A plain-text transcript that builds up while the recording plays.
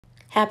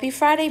Happy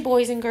Friday,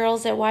 boys and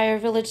girls at Wire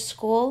Village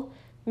School.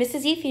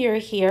 Mrs. Ethier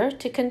here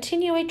to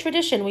continue a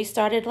tradition we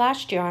started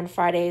last year on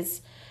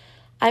Fridays.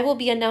 I will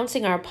be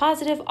announcing our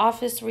positive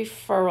office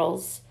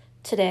referrals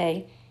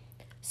today.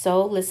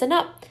 So listen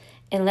up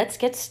and let's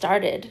get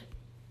started.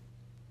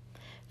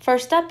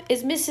 First up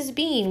is Mrs.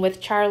 Bean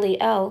with Charlie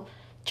L.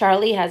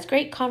 Charlie has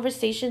great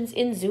conversations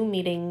in Zoom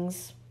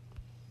meetings.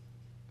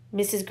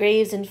 Mrs.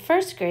 Graves in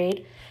first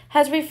grade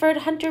has referred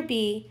Hunter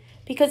B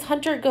because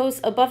Hunter goes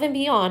above and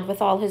beyond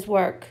with all his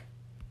work.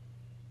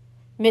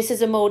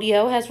 Mrs.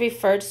 Amodio has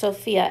referred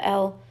Sophia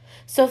L.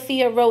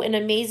 Sophia wrote an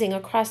amazing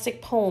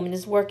acrostic poem and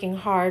is working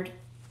hard.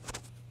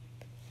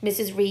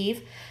 Mrs.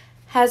 Reeve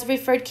has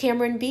referred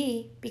Cameron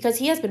B because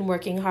he has been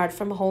working hard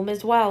from home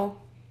as well.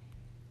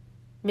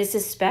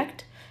 Mrs.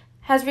 Specht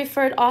has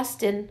referred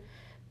Austin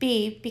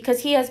B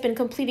because he has been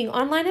completing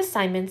online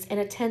assignments and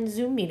attends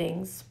Zoom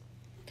meetings.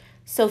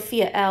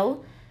 Sophia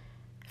L.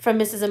 from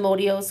Mrs.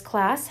 Amodio's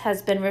class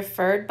has been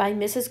referred by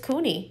Mrs.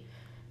 Cooney.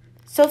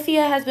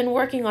 Sophia has been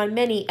working on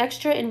many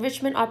extra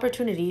enrichment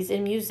opportunities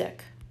in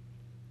music.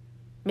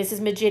 Mrs.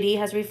 Majidi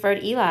has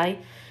referred Eli.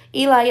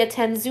 Eli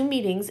attends Zoom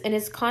meetings and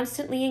is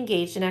constantly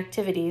engaged in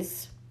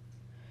activities.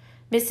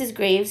 Mrs.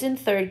 Graves in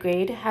third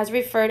grade has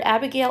referred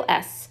Abigail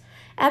S.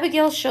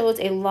 Abigail shows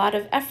a lot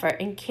of effort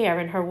and care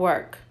in her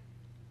work.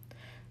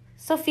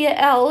 Sophia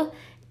L.,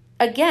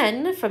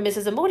 again from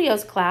Mrs.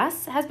 Amodio's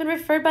class, has been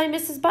referred by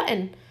Mrs.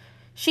 Button.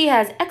 She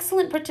has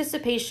excellent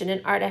participation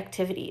in art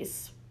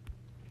activities.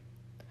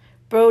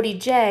 Brody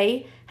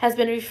J. has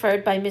been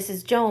referred by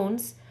Mrs.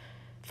 Jones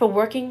for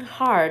working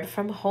hard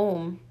from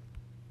home.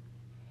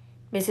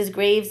 Mrs.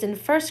 Graves in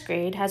first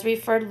grade has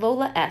referred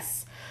Lola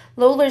S.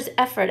 Lola's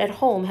effort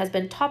at home has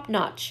been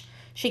top-notch.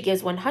 She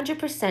gives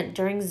 100%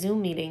 during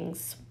Zoom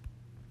meetings.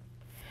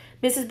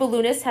 Mrs.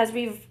 Ballounis has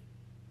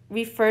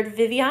referred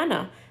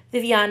Viviana.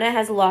 Viviana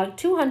has logged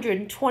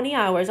 220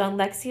 hours on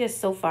Lexia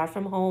so far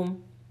from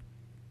home.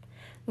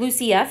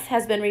 Lucy F.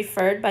 has been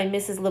referred by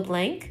Mrs.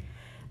 LeBlanc.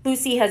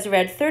 Lucy has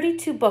read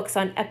 32 books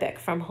on Epic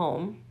from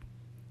home.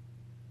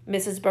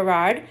 Mrs.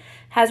 Berard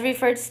has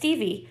referred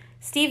Stevie.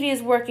 Stevie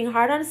is working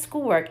hard on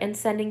schoolwork and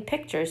sending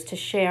pictures to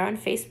share on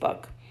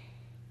Facebook.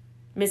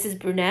 Mrs.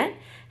 Brunette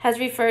has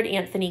referred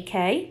Anthony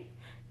K.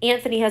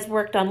 Anthony has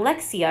worked on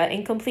Lexia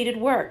and completed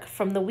work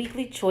from the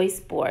weekly choice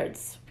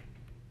boards.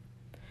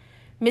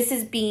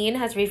 Mrs. Bean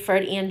has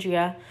referred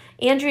Andrea.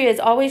 Andrea is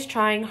always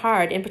trying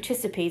hard and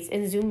participates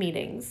in Zoom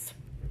meetings.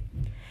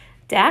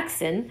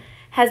 Daxon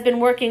has been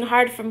working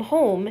hard from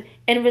home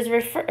and was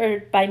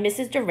referred by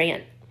Mrs.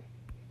 Durant.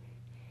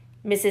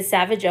 Mrs.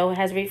 Savageau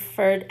has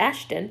referred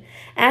Ashton.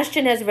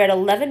 Ashton has read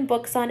 11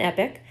 books on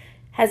Epic,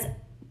 has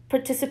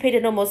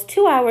participated almost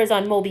 2 hours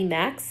on Moby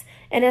Max,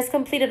 and has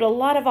completed a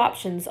lot of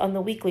options on the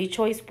weekly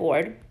choice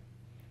board.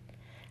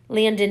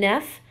 Landon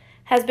F.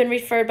 has been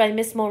referred by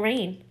Miss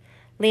Moraine.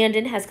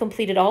 Landon has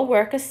completed all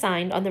work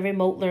assigned on the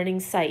remote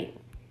learning site.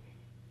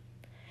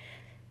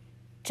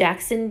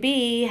 Jackson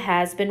B.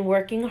 has been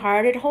working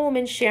hard at home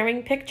and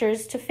sharing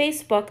pictures to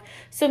Facebook,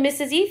 so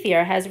Mrs.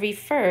 Ethier has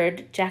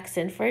referred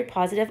Jackson for a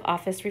positive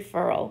office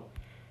referral.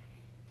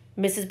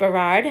 Mrs.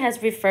 Berard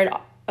has referred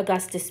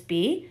Augustus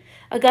B.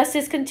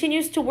 Augustus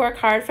continues to work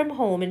hard from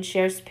home and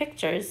shares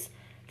pictures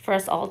for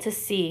us all to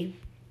see.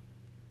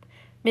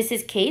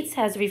 Mrs. Cates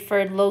has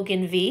referred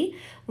Logan V.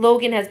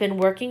 Logan has been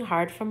working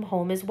hard from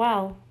home as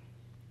well.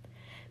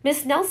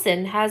 Miss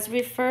Nelson has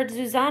referred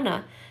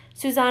Susanna.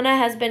 Susanna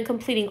has been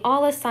completing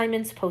all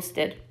assignments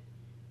posted.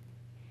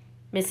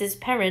 Mrs.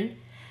 Perrin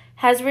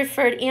has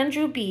referred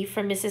Andrew B.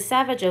 from Mrs.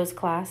 Savageau's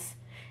class.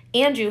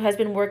 Andrew has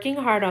been working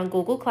hard on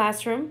Google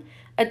Classroom,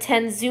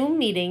 attends Zoom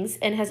meetings,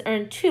 and has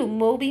earned 2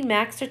 Moby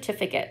Max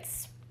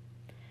certificates.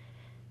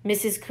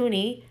 Mrs.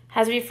 Cooney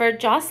has referred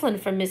Jocelyn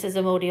from Mrs.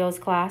 Amodio's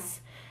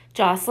class.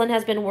 Jocelyn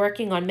has been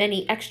working on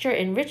many extra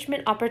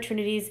enrichment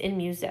opportunities in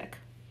music.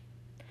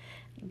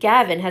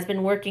 Gavin has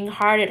been working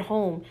hard at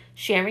home,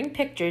 sharing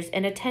pictures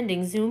and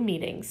attending Zoom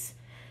meetings.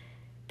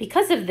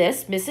 Because of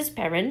this, Mrs.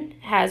 Perrin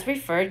has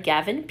referred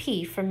Gavin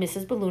P. from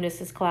Mrs.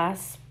 Ballounis'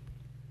 class.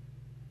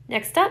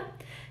 Next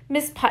up,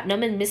 Miss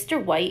Putnam and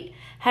Mr. White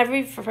have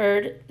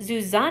referred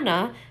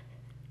Susanna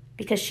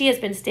because she has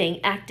been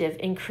staying active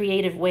in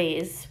creative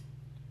ways.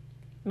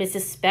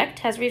 Mrs. Specht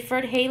has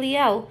referred Haley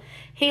L.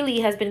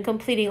 Haley has been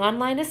completing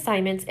online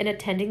assignments and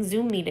attending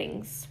Zoom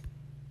meetings.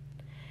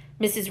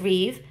 Mrs.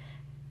 Reeve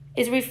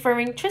is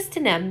referring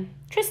Tristan M.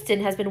 Tristan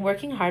has been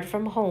working hard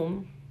from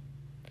home.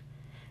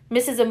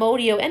 Mrs.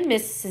 Amodio and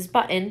Mrs.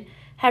 Button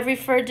have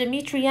referred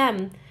Dimitri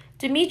M.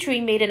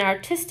 Dimitri made an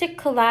artistic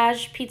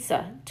collage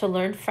pizza to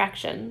learn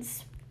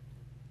fractions.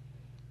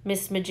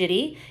 Miss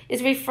Majidi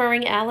is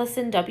referring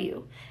Allison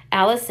W.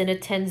 Allison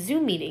attends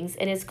Zoom meetings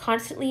and is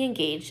constantly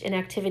engaged in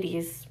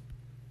activities.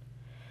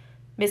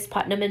 Miss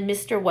Putnam and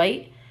Mr.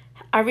 White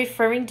are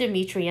referring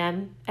Dimitri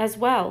M. as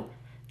well.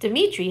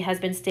 Dimitri has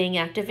been staying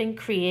active in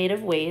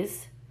creative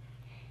ways.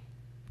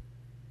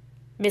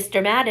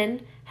 Mr.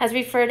 Madden has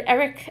referred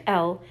Eric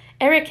L.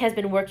 Eric has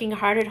been working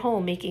hard at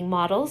home making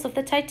models of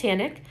the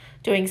Titanic,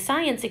 doing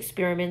science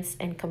experiments,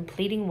 and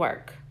completing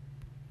work.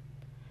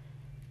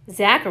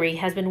 Zachary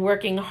has been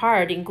working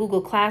hard in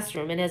Google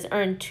Classroom and has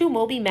earned 2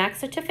 Moby Max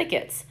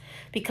certificates.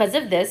 Because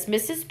of this,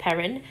 Mrs.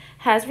 Perrin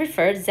has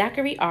referred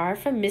Zachary R.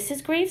 from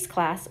Mrs. Graves'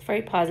 class for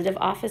a positive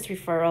office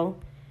referral.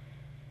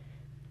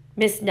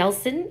 Miss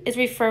Nelson is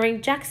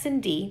referring Jackson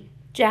D.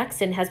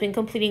 Jackson has been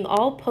completing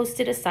all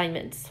posted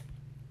assignments.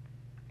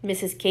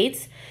 Mrs.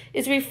 Cates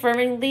is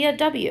referring Leah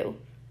W.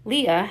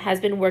 Leah has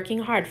been working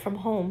hard from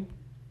home.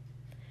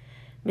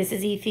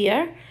 Mrs.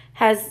 Ethier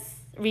has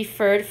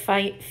referred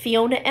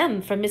Fiona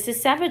M. from Mrs.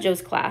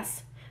 Savageau's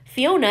class.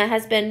 Fiona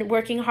has been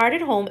working hard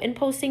at home and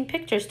posting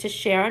pictures to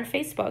share on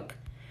Facebook.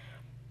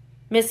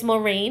 Miss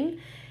Moraine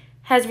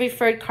has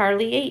referred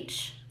Carly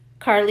H.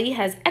 Carly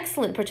has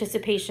excellent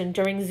participation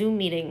during Zoom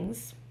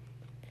meetings.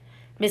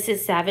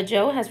 Mrs.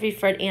 Savageau has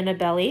referred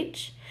Annabelle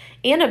H.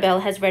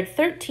 Annabelle has read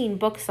 13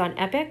 books on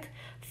Epic,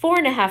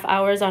 4.5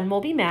 hours on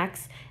Moby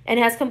Max, and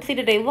has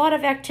completed a lot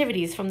of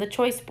activities from the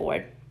choice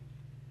board.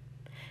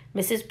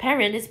 Mrs.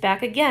 Perrin is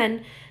back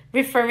again,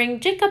 referring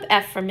Jacob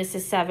F. from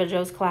Mrs.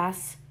 Savageau's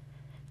class.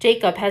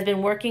 Jacob has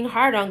been working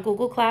hard on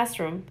Google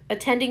Classroom,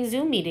 attending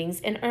Zoom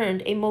meetings, and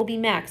earned a Moby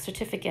Max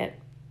certificate.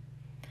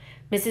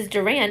 Mrs.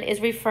 Duran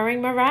is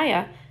referring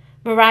Mariah.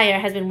 Mariah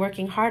has been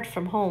working hard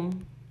from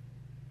home.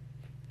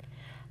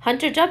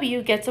 Hunter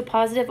W. gets a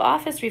positive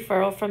office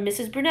referral from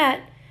Mrs.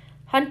 Brunette.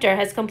 Hunter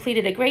has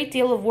completed a great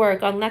deal of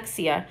work on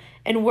Lexia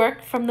and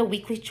work from the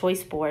weekly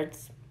choice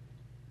boards.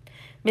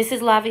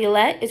 Mrs.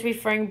 Laviolette is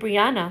referring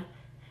Brianna.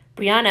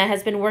 Brianna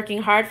has been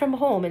working hard from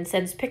home and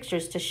sends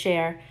pictures to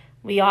share.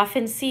 We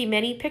often see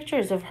many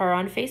pictures of her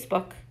on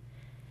Facebook.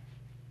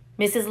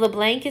 Mrs.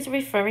 LeBlanc is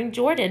referring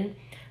Jordan.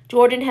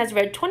 Jordan has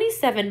read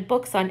 27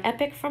 books on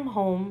Epic from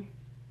home.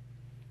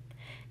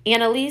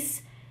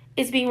 Annalise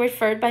is being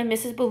referred by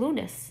Mrs.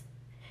 Ballounis.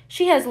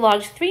 She has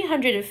logged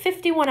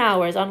 351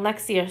 hours on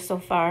Lexia so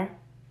far.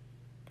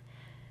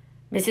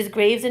 Mrs.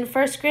 Graves in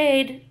first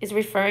grade is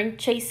referring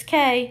Chase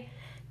K.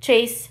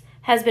 Chase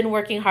has been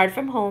working hard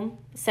from home,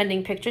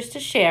 sending pictures to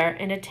share,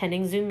 and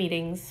attending Zoom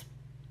meetings.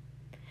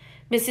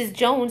 Mrs.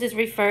 Jones is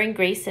referring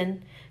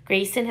Grayson.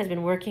 Grayson has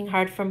been working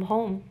hard from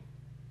home.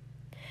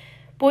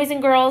 Boys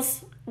and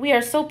girls, we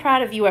are so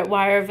proud of you at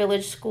Wire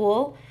Village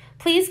School.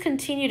 Please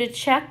continue to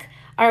check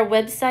our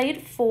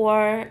website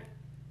for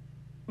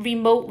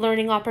remote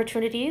learning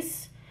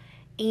opportunities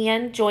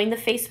and join the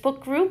Facebook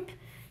group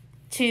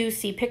to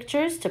see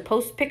pictures, to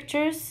post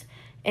pictures,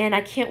 and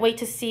I can't wait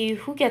to see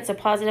who gets a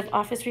positive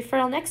office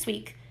referral next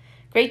week.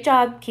 Great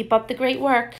job. Keep up the great work.